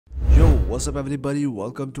What's up everybody,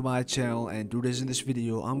 welcome to my channel, and today's in this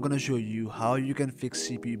video I'm gonna show you how you can fix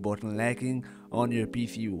CPU bottlenecking on your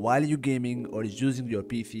PC while you gaming or using your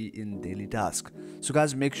PC in daily tasks. So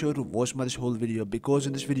guys, make sure to watch this whole video, because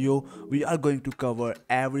in this video we are going to cover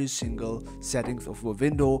every single settings of a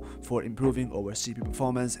window for improving our CPU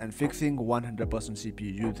performance and fixing 100%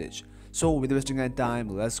 CPU usage. So without wasting any time,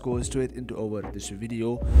 let's go straight into this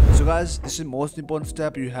video. So guys, this is the most important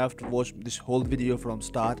step. You have to watch this whole video from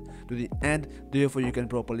start to the end, therefore you can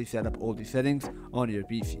properly set up all the settings on your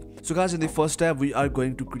PC. So guys, in the first step we are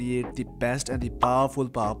going to create the best and the powerful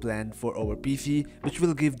power plan for our PC, which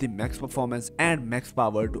will give the max performance and max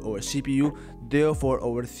power to our CPU, therefore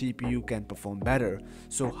our CPU can perform better.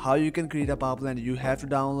 So how you can create a power plan? You have to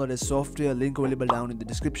download a software, link available down in the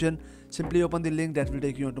description. Simply open the link that will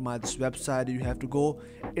take you onto this website. You have to go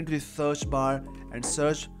into the search bar and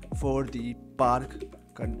search for the Park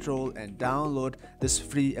Control and download this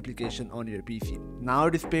free application on your PC. Now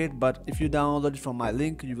it is paid, but if you download it from my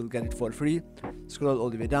link you will get it for free. Scroll all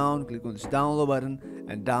the way down, click on this download button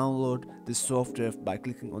and download this software by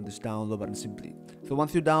clicking on this download button simply. So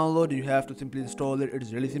once you download, you have to simply install it. It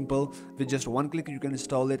is really simple. With just one click you can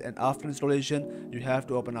install it, and after installation you have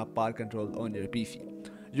to open up Park Control on your PC.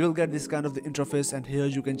 You will get this kind of the interface, and here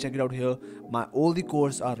you can check it out. Here all the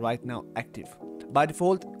cores are right now active. By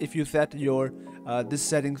default, if you set your this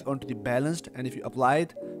settings onto the balanced and if you apply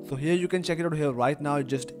it, so here you can check it out. Here right now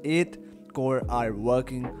just 8 core are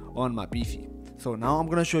working on my PC. So now I'm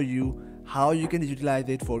gonna show you how you can utilize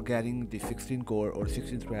it for getting the 16 core or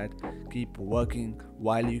 16 thread keep working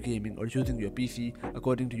while you gaming or using your PC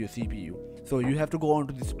according to your CPU. So you have to go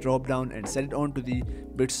onto this drop down and set it onto the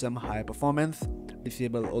bit some high performance,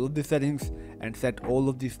 disable all of the settings and set all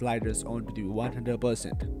of these sliders onto the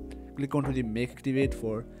 100%. Click onto the make activate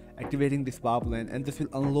for activating this power plan, and this will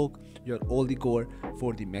unlock your all the core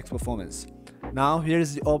for the max performance. Now here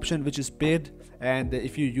is the option which is paid, and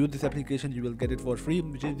if you use this application you will get it for free,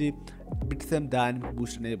 which is the Bitsum dynamic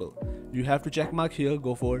boost enable. You have to check mark here,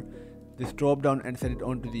 go for this drop down and set it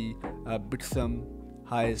onto the Bitsum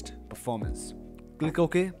highest performance. Click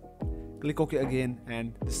OK. Click OK again,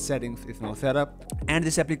 and the settings is now set up, and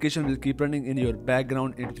this application will keep running in your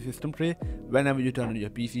background into the system tray whenever you turn on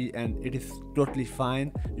your PC, and it is totally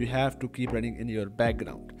fine. You have to keep running in your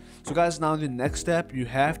background. So guys, now the next step, you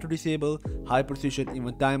have to disable high precision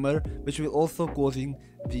event timer, which will also causing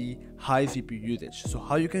the high CPU usage. So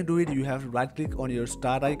how you can do it? You have to right click on your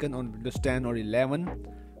start icon on Windows 10 or 11,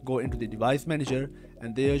 go into the device manager,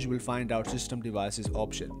 and there you will find out system devices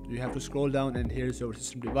option. You have to scroll down, and here's our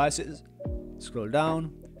system devices. Scroll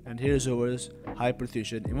down, and here's our high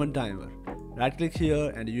precision event timer. Right click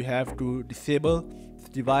here and you have to disable this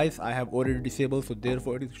device. I have already disabled, so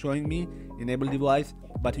therefore it is showing me enable device,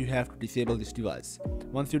 but you have to disable this device.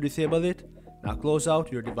 Once you disable it, now close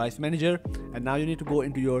out your device manager, and now you need to go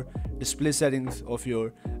into your display settings of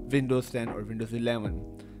your Windows 10 or Windows 11.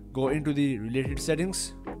 Go into the related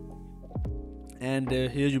settings, and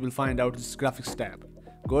here you will find out this graphics tab.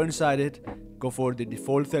 Go inside it, go for the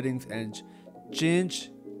default settings and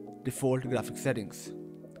change default graphics settings.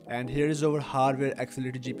 And here is our hardware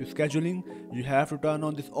accelerated GPU scheduling. You have to turn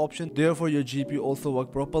on this option, therefore your GPU also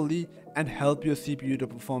work properly and help your CPU to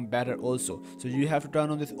perform better also. So you have to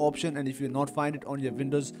turn on this option, and if you not find it on your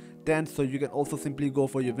Windows 10, so you can also simply go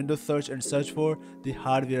for your Windows search and search for the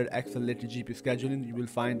hardware accelerated GPU scheduling. You will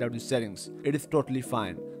find out the settings. It is totally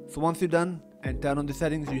fine. So once you're done and turn on the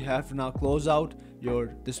settings, you have to now close out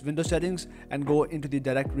this Windows settings and go into the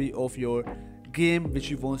directory of your game which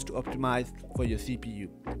you want to optimize for your CPU.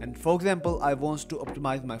 And for example, I want to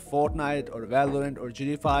optimize my Fortnite or Valorant or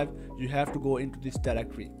GTA 5. You have to go into this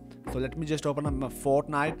directory. So let me just open up my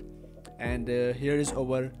Fortnite, and here is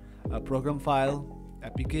our program file,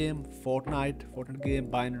 epic game, Fortnite game,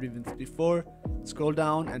 binary win64. Scroll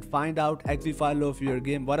down and find out exe file of your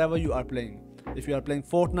game, whatever you are playing. If you are playing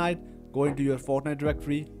Fortnite, go into your Fortnite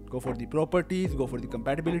directory, go for the properties, go for the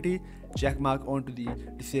compatibility, check mark onto the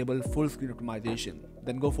disable full screen optimization.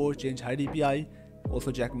 Then go for change high DPI,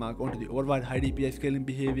 also check mark onto the override high DPI scaling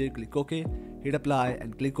behavior, click OK, hit apply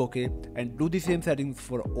and click OK, and do the same settings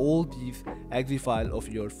for all these exe file of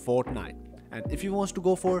your Fortnite. And if you want to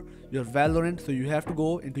go for your Valorant, so you have to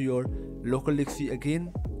go into your local disk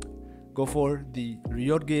again, go for the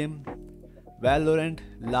Riot game, Valorant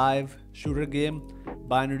live shooter game,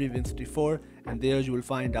 binary win64, and there you will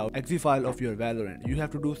find out exe file of your Valorant. You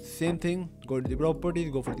have to do the same thing, go to the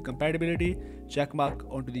properties, go for the compatibility, check mark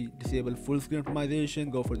onto the disable full screen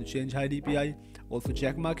optimization, go for the change high DPI, also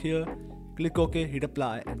check mark here, click OK, hit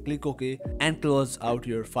apply and click OK, and close out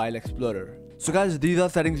your file explorer. So guys, these are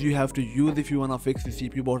settings you have to use if you wanna fix the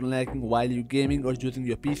CPU bottlenecking while you gaming or using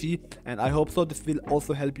your PC, and I hope so this will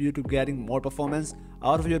also help you to getting more performance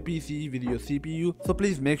out of your PC with your CPU. So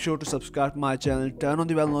please make sure to subscribe to my channel, turn on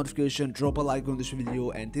the bell notification, drop a like on this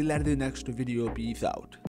video, and till at the next video, peace out.